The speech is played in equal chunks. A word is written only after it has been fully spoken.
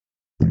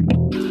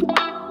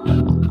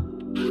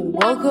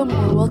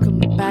welcome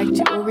back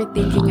to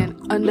Overthinking and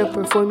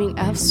Underperforming.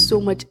 I have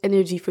so much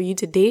energy for you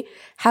today.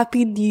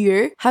 Happy New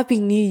Year, Happy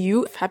New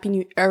You, Happy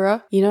New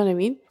Era. You know what I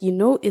mean? You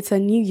know, it's a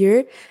new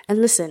year. And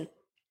listen,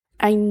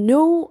 I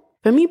know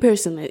for me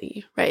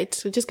personally, right?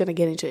 So just gonna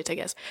get into it, I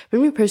guess. For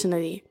me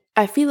personally,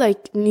 I feel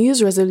like New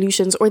Year's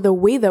resolutions or the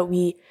way that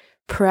we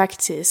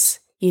practice,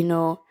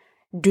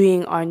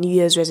 doing our New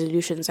Year's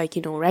resolutions, like,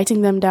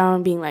 writing them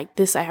down, being like,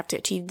 this, I have to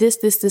achieve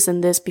this,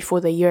 and this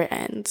before the year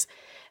ends,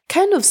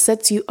 kind of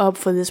sets you up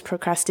for this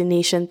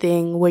procrastination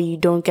thing where you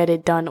don't get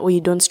it done or you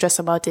don't stress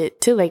about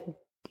it till like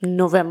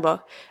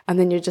November. And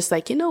then you're just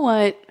like, you know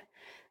what?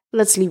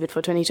 Let's leave it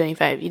for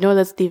 2025,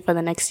 let's leave it for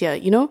the next year,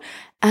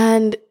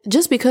 And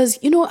just because,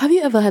 have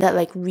you ever had that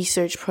like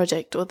research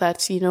project or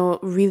that,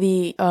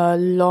 really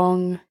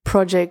long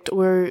project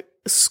or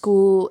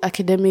school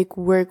academic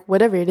work,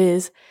 whatever it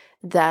is,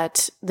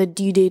 that the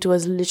due date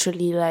was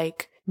literally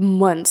like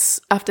months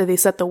after they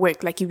set the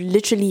work. Like you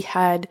literally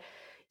had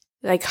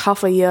like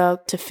half a year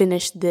to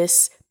finish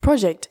this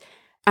project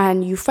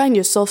and you find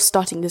yourself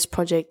starting this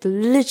project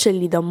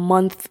literally the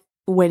month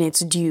when it's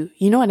due.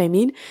 You know what I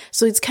mean?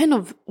 So it's kind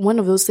of one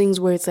of those things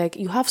where it's like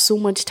you have so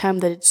much time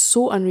that it's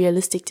so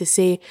unrealistic to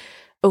say,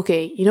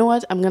 okay, you know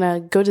what? I'm going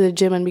to go to the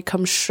gym and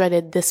become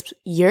shredded this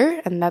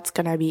year and that's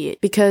going to be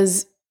it.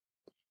 Because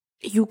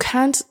you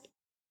can't,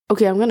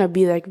 okay, I'm going to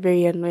be like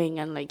very annoying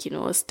and like,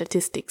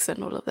 statistics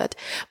and all of that.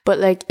 But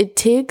like it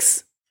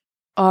takes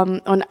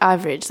on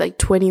average like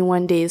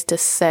 21 days to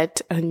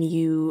set a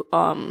new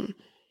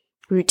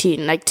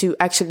routine, like to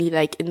actually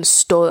like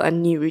install a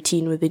new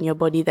routine within your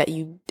body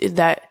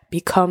that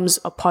becomes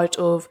a part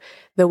of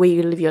the way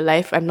you live your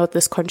life and not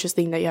this conscious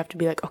thing that you have to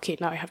be like, okay,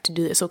 now I have to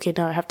do this, okay,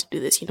 now I have to do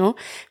this,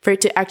 for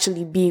it to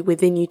actually be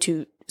within you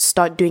to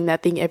start doing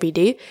that thing every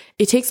day.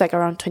 It takes like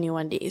around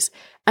 21 days.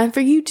 And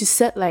for you to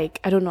set like,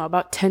 I don't know,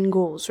 about 10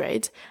 goals,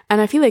 right? And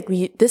I feel like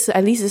this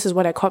is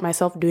what I caught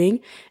myself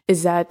doing,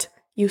 is that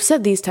you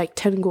set these like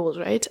 10 goals,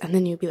 right? And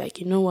then you'll be like,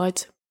 you know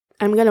what?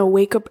 I'm going to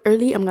wake up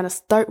early. I'm going to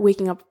start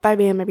waking up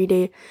 5 a.m. every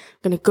day.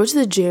 I'm going to go to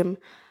the gym.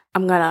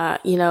 I'm going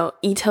to,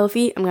 eat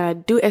healthy. I'm going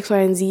to do X, Y,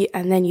 and Z.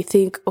 And then you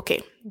think,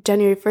 okay,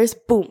 January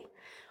 1st, boom,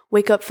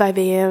 wake up 5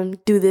 a.m.,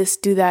 do this,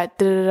 do that,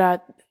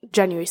 da-da-da.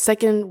 January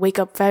 2nd, wake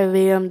up 5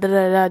 a.m.,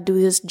 da-da-da, do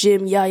this,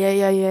 gym, yeah,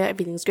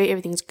 everything's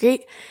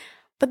great.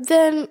 But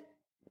then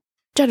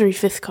January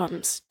 5th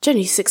comes,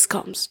 January 6th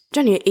comes,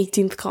 January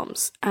 18th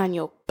comes, and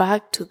you're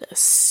back to the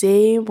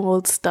same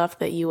old stuff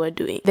that you were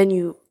doing. Then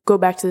you go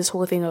back to this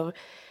whole thing of,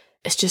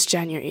 it's just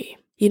January.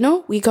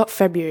 We got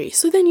February.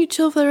 So then you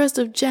chill for the rest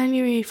of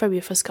January.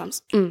 February 1st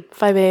comes,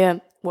 5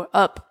 a.m., we're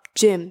up,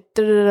 gym,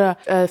 February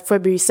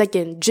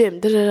 2nd, gym,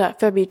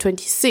 February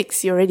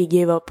 26th, you already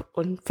gave up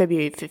on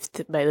February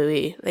 5th, by the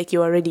way. Like,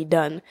 you're already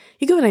done.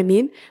 You get what I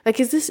mean? Like,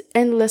 it's this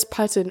endless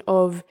pattern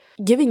of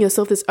giving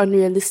yourself this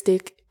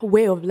unrealistic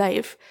way of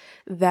life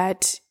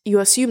that you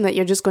assume that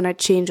you're just gonna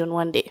change on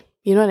one day.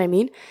 You know what I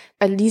mean?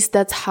 At least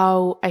that's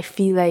how I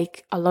feel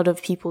like a lot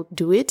of people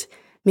do it.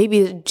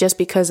 Maybe just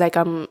because like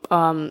I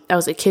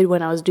was a kid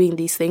when I was doing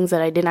these things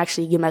that I didn't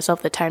actually give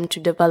myself the time to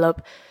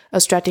develop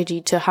a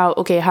strategy to how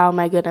am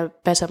I going to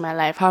better my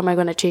life? How am I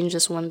going to change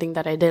this one thing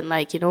that I didn't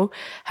like,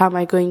 How am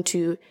I going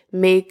to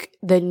make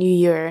the new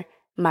year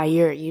my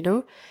year,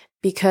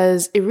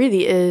 Because it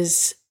really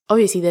is,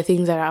 obviously there are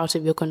things that are out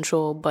of your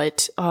control,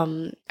 but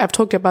I've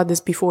talked about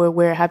this before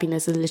where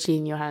happiness is literally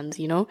in your hands,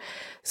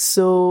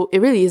 So it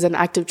really is an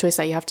active choice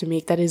that you have to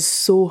make that is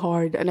so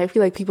hard. And I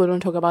feel like people don't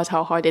talk about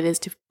how hard it is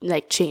to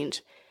like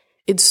change.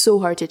 It's so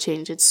hard to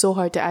change. It's so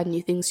hard to add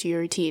new things to your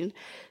routine.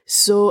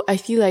 So I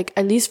feel like,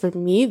 at least for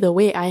me, the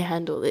way I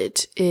handle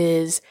it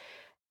is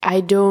I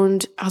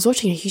was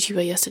watching a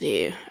YouTuber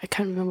yesterday. I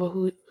can't remember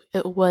who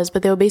it was,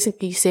 but they were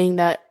basically saying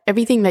that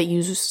everything that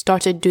you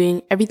started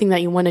doing, everything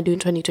that you want to do in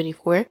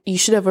 2024, you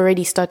should have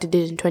already started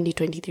it in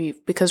 2023,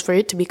 because for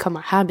it to become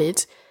a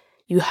habit,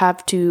 you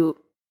have to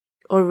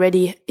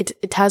already,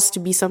 it has to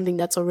be something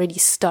that's already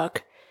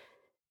stuck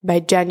by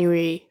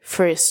January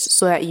 1st,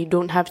 so that you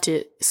don't have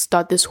to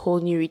start this whole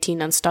new routine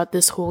and start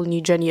this whole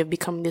new journey of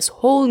becoming this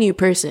whole new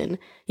person,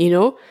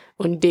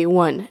 on day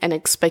one and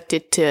expect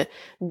it to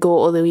go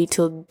all the way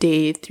till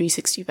day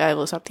 365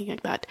 or something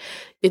like that.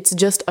 It's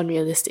just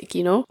unrealistic,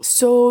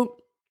 So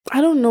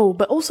I don't know,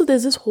 but also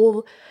there's this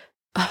whole,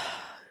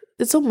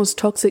 it's almost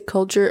toxic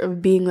culture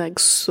of being like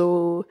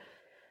so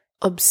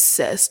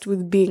obsessed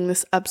with being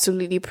this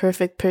absolutely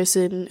perfect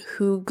person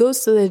who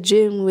goes to the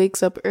gym,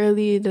 wakes up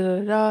early,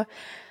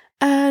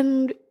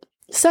 and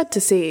sad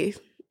to say,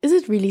 is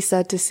it really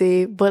sad to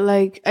say? But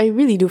like, I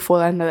really do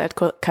fall under that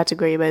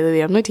category, by the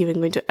way. I'm not even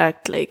going to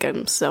act like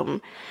I'm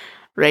some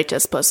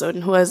righteous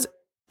person who has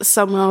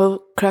somehow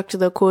cracked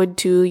the code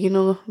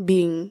to,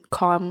 being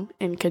calm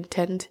and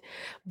content.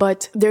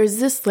 But there's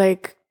this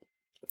like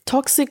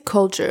toxic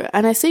culture.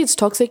 And I say it's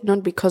toxic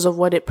not because of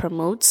what it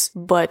promotes,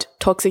 but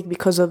toxic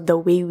because of the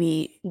way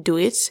we do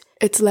it.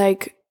 It's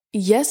like,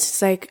 yes,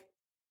 it's like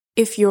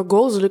if your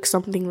goals look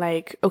something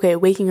like, okay,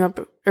 waking up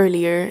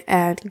earlier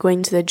and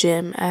going to the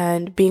gym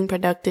and being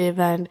productive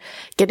and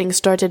getting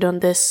started on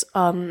this,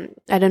 I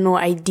don't know,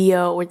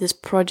 idea or this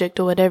project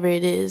or whatever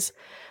it is,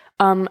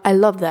 I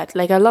love that.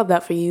 Like, I love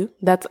that for you.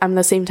 I'm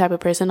the same type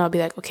of person. I'll be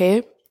like,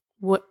 okay,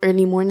 what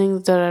early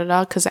mornings,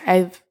 cause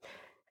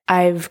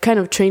I've kind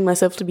of trained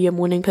myself to be a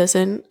morning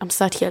person. I'm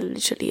sat here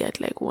literally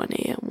at like 1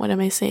 a.m. What am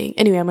I saying?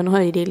 Anyway, I'm on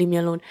holiday. Leave me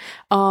alone.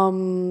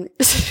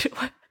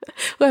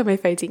 Why am I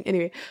fighting?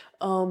 Anyway,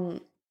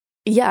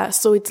 yeah,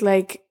 so it's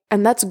like,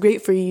 and that's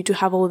great for you to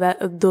have all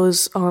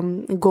those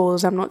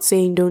goals. I'm not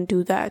saying don't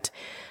do that.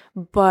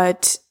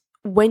 But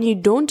when you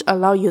don't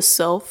allow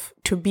yourself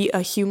to be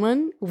a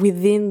human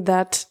within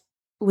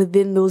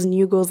those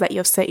new goals that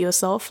you've set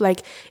yourself,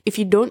 like if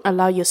you don't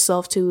allow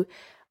yourself to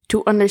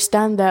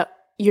understand that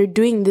you're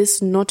doing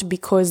this not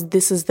because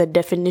this is the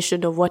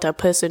definition of what a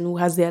person who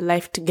has their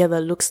life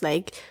together looks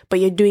like, but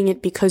you're doing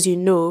it because you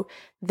know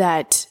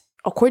that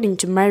according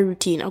to my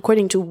routine,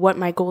 according to what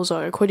my goals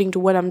are, according to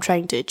what I'm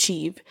trying to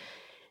achieve,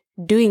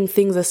 doing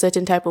things a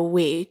certain type of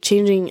way,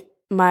 changing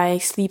my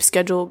sleep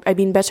schedule. I've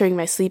been bettering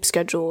my sleep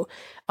schedule,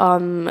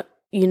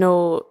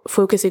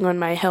 focusing on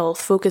my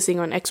health, focusing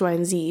on X, Y,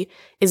 and Z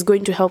is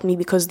going to help me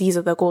because these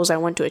are the goals I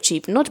want to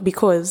achieve, not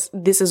because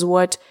this is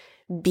what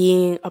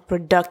being a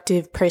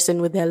productive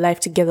person with their life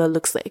together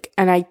looks like.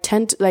 And I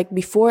tend to, like,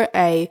 before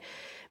I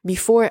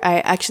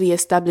actually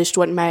established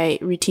what my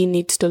routine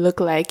needs to look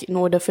like in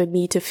order for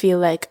me to feel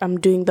like I'm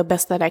doing the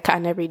best that I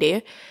can every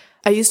day,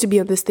 I used to be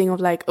on this thing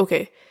of like,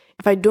 okay,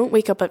 if I don't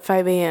wake up at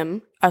 5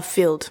 a.m., I've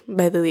failed,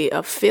 by the way.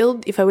 I've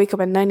failed. If I wake up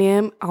at 9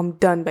 a.m., I'm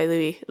done, by the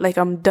way. Like,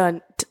 I'm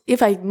done.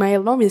 If my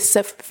alarm is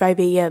set for 5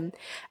 a.m.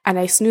 and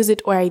I snooze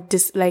it, or I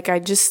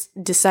just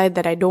decide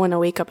that I don't want to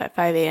wake up at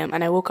 5 a.m.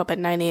 and I woke up at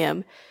 9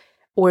 a.m.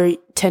 or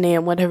 10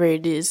 a.m., whatever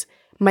it is,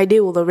 my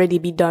day will already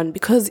be done.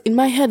 Because in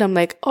my head, I'm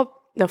like, oh,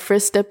 the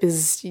first step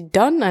is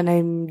done and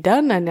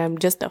I'm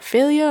just a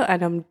failure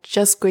and I'm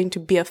just going to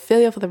be a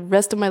failure for the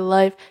rest of my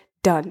life.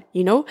 Done,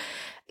 you know?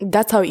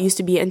 That's how it used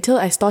to be until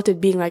I started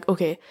being like,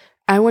 okay,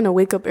 I want to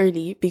wake up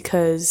early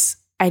because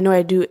I know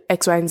I do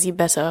X, Y, and Z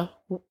better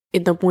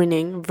in the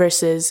morning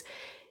versus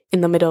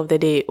in the middle of the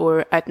day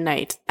or at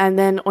night. And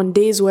then on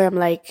days where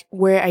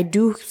where I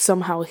do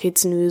somehow hit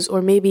snooze,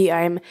 or maybe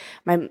I'm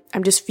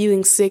just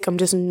feeling sick, I'm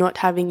just not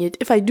having it.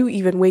 If I do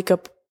even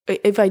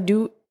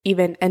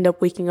end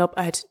up waking up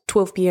at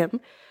 12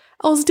 p.m.,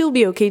 I'll still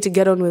be okay to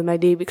get on with my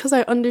day because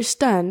I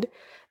understand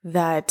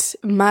that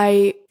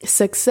my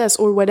success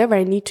or whatever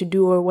I need to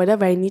do or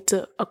whatever I need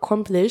to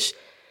accomplish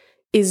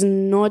is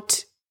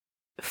not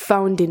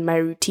found in my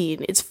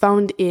routine. It's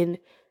found in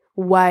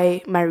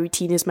why my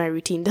routine is my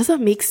routine. Does that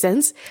make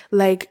sense?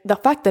 Like, the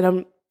fact that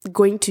I'm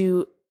going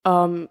to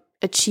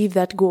achieve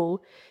that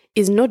goal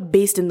is not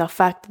based in the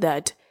fact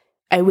that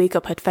I wake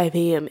up at 5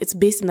 a.m. It's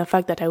based in the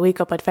fact that I wake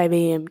up at 5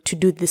 a.m. to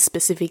do this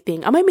specific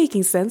thing. Am I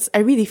making sense? I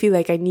really feel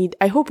like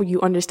I hope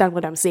you understand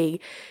what I'm saying.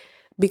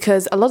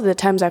 Because a lot of the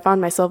times I found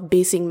myself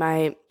basing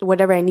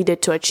whatever I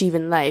needed to achieve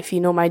in life,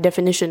 my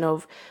definition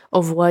of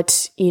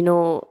what,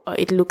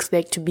 it looks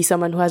like to be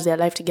someone who has their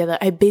life together.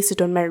 I base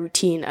it on my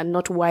routine and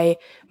not why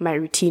my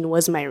routine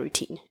was my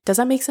routine. Does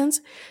that make sense?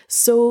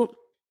 So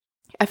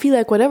I feel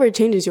like whatever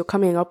changes you're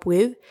coming up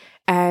with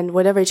and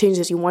whatever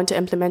changes you want to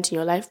implement in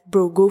your life,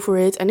 bro, go for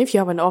it. And if you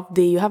have an off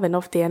day, you have an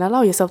off day, and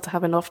allow yourself to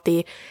have an off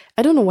day.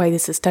 I don't know why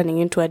this is turning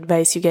into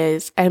advice, you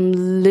guys. I'm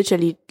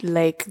literally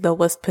like the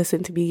worst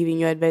person to be giving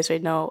you advice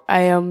right now.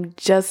 I am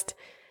just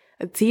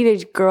a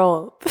teenage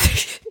girl.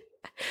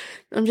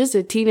 I'm just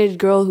a teenage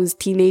girl who's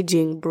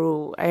teenaging,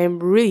 bro. I am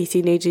really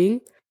teenaging.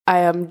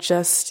 I am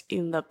just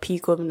in the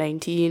peak of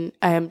 19.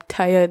 I am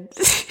tired.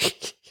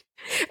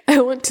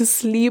 I want to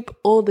sleep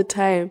all the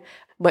time.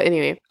 But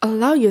anyway,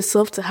 allow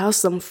yourself to have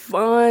some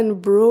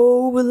fun,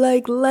 bro.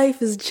 Like,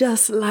 life is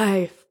just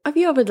life. Have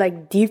you ever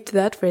deeped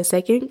that for a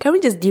second? Can we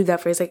just deep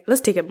that for a second?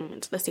 Let's take a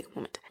moment.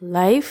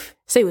 Life,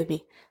 say it with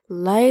me.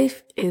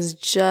 Life is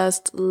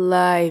just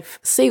life.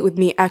 Say it with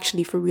me,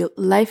 actually, for real.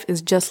 Life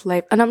is just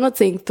life. And I'm not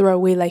saying throw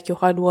away your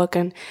hard work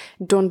and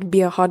don't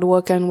be a hard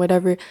worker and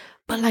whatever.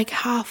 But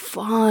have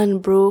fun,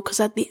 bro. Because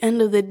at the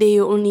end of the day,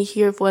 you're only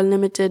here for a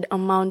limited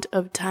amount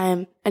of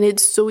time. And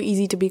it's so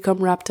easy to become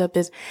wrapped up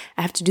as,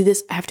 I have to do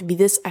this, I have to be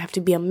this, I have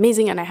to be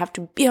amazing, and I have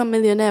to be a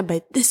millionaire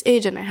by this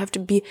age, and I have to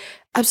be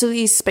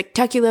absolutely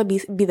spectacular, be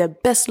the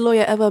best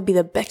lawyer ever, be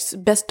the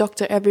best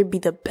doctor ever, be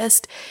the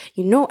best,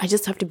 I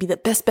just have to be the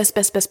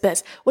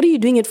best. What are you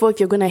doing it for if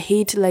you're gonna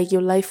hate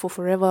your life for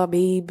forever,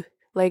 babe?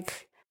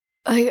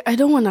 I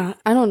don't wanna,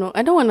 a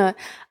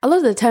lot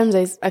of the times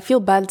I feel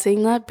bad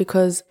saying that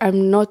because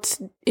I'm not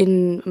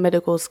in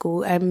medical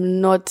school,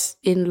 I'm not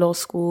in law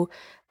school.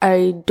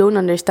 I don't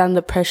understand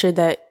the pressure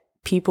that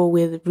people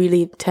with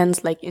really intense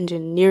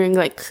engineering,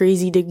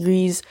 crazy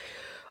degrees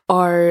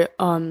are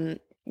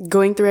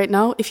going through right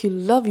now. If you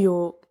love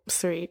I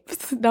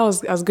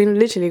was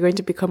literally going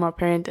to become a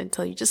parent and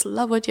tell you just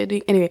love what you're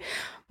doing. Anyway,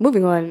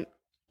 moving on.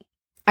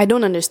 I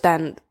don't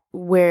understand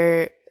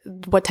where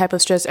what type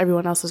of stress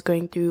everyone else is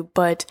going through.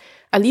 But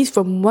at least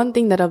from one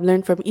thing that I've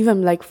learned from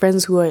even like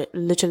friends who are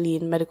literally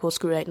in medical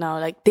school right now,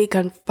 like they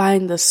can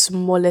find the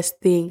smallest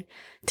thing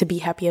to be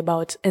happy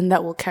about, and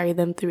that will carry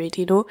them through it,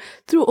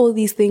 through all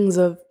these things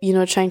of,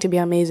 trying to be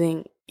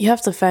amazing. You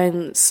have to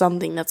find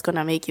something that's going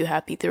to make you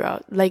happy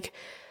throughout, like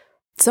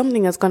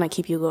something that's going to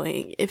keep you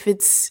going. If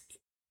it's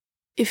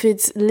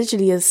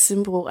literally as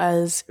simple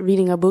as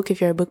reading a book, if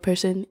you're a book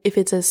person, if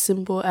it's as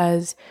simple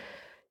as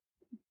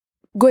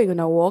going on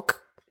a walk,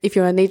 if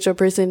you're a nature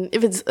person,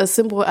 if it's as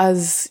simple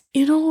as,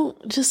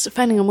 just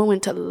finding a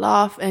moment to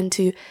laugh and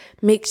to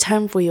make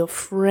time for your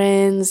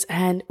friends.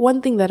 And one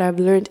thing that I've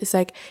learned is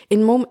like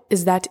in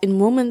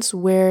moments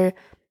where,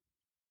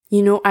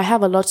 I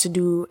have a lot to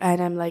do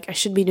and I'm like, I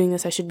should be doing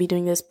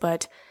this,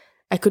 but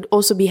I could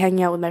also be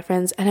hanging out with my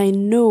friends. And I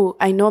know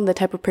I'm the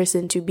type of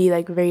person to be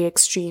like very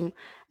extreme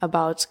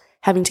about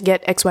having to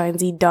get X, Y, and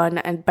Z done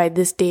and by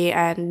this day,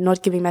 and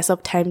not giving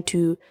myself time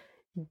to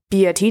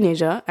be a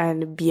teenager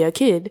and be a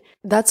kid.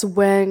 That's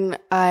when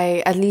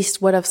at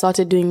least what I've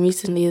started doing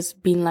recently is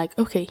being like,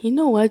 okay, you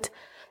know what?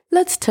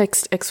 Let's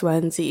text X, Y,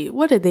 and Z.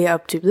 What are they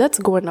up to? Let's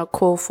go on a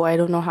call for I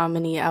don't know how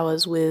many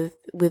hours with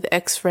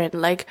X friend.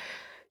 Like,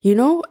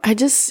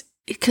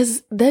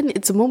 because then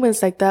it's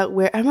moments like that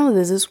where I remember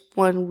there's this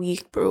one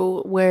week,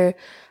 bro, where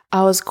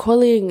I was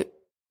calling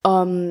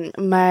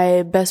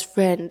my best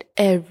friend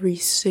every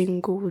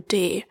single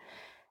day.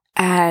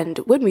 And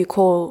when we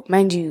call,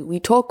 mind you, we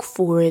talk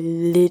for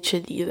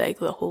literally like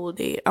the whole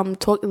day. I'm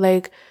talking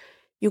like,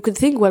 you could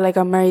think we're like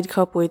a married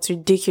couple. It's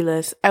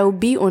ridiculous. I'll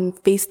be on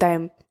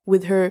FaceTime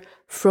with her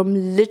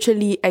from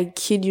literally, I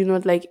kid you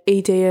not, like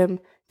 8 a.m.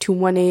 to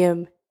 1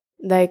 a.m.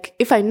 Like,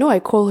 if I know I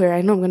call her,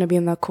 I know I'm going to be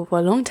in that call for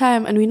a long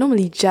time. And we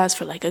normally jazz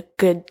for like a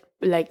good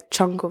like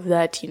chunk of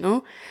that,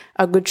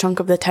 a good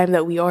chunk of the time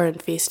that we are on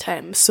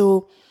FaceTime.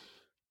 So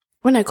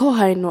when I call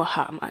her, I know,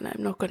 man,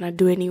 I'm not going to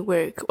do any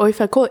work. Or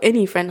if I call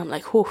any friend, I'm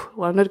like,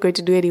 I'm not going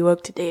to do any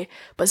work today.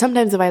 But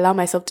sometimes if I allow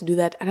myself to do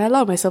that, and I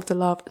allow myself to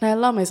laugh, and I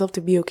allow myself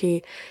to be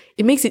okay,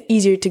 it makes it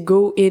easier to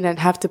go in and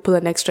have to pull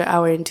an extra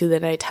hour into the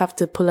night, have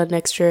to pull an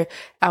extra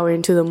hour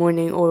into the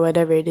morning or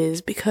whatever it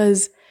is,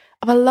 because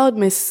I've allowed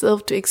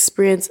myself to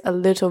experience a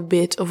little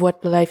bit of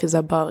what life is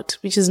about,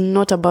 which is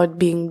not about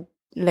being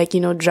like,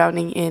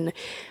 drowning in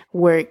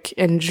work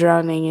and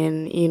drowning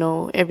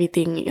in,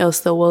 everything else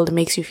the world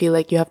makes you feel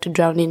like you have to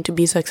drown in to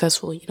be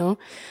successful,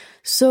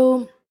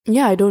 So,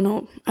 yeah, I don't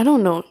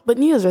know. But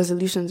New Year's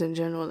resolutions in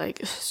general, like,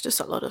 it's just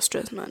a lot of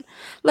stress, man.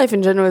 Life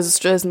in general is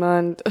stress,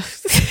 man.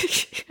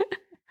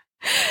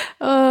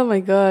 Oh my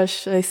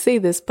gosh, I say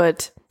this,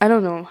 but I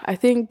don't know. I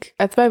think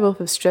I thrive off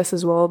of stress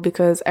as well,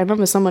 because I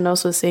remember someone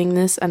else was saying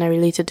this and I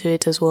related to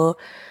it as well,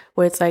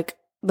 where it's like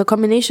the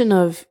combination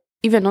of,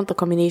 even not the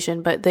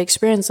combination, but the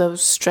experience of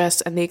stress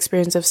and the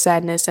experience of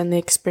sadness and the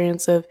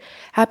experience of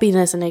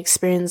happiness and the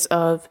experience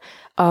of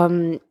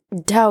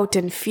doubt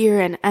and fear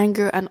and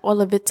anger and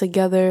all of it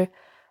together.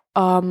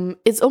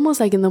 It's almost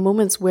like in the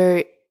moments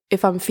where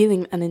if I'm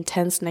feeling an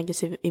intense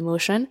negative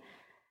emotion,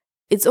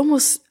 it's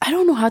almost, I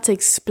don't know how to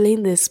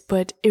explain this,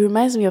 but it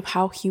reminds me of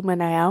how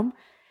human I am.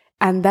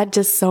 And that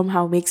just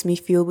somehow makes me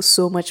feel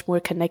so much more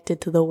connected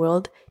to the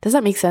world. Does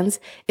that make sense?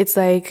 It's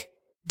like,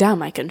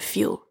 damn, I can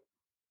feel.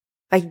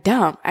 Like,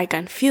 damn, I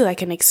can feel, I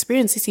can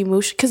experience this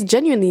emotion. Because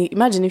genuinely,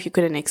 imagine if you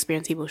couldn't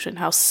experience emotion,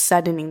 how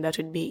saddening that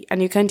would be.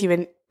 And you can't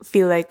even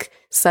feel like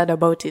sad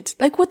about it.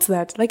 Like, what's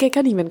that? Like, I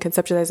can't even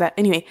conceptualize that.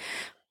 Anyway,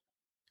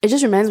 it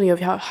just reminds me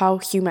of how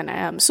human I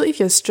am. So if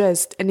you're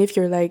stressed and if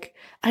you're like,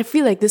 I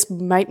feel like this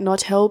might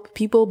not help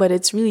people, but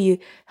it's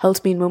really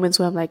helped me in moments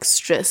where I'm like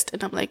stressed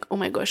and I'm like, oh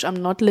my gosh,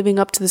 I'm not living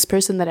up to this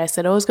person that I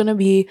said I was going to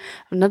be.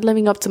 I'm not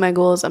living up to my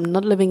goals. I'm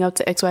not living up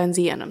to X, Y, and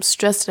Z. And I'm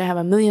stressed and I have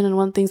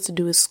 1,000,001 things to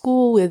do with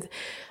school, with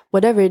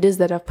whatever it is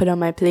that I've put on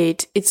my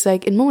plate. It's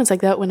like in moments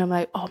like that when I'm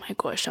like, oh my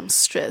gosh, I'm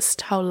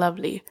stressed. How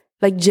lovely.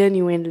 Like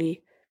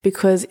genuinely,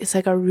 because it's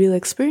like a real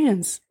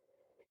experience.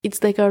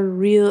 It's like a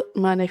real,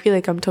 man, I feel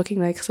like I'm talking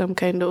like some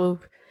kind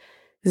of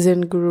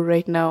Zen guru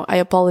right now. I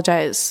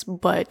apologize,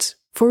 but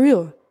for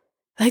real,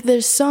 like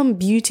there's some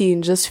beauty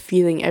in just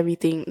feeling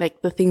everything,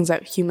 like the things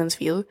that humans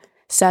feel.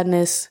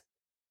 Sadness,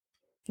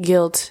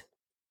 guilt,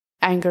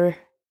 anger,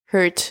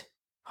 hurt,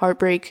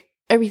 heartbreak,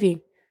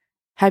 everything.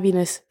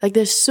 Happiness. Like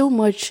there's so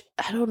much,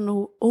 I don't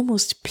know,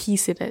 almost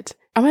peace in it.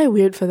 Am I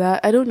weird for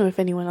that? I don't know if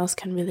anyone else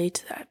can relate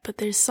to that, but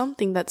there's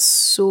something that's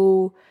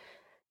so,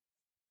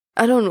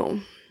 I don't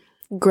know,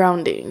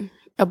 grounding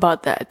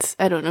about that.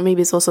 I don't know.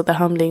 Maybe it's also the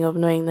humbling of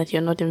knowing that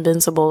you're not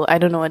invincible. I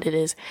don't know what it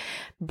is.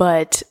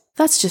 But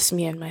that's just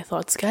me and my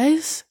thoughts,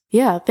 guys.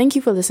 Yeah, thank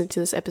you for listening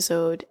to this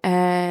episode.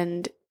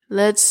 And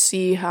let's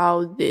see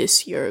how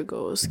this year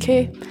goes.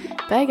 Okay.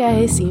 Bye,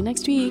 guys. See you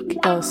next week.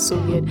 That was so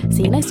weird.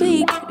 See you next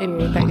week.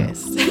 Anyway, bye,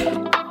 guys.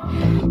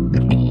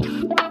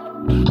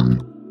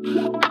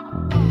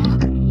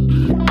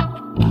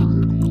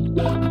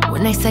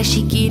 When they say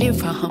she get it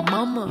from her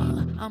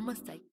mama, I'ma say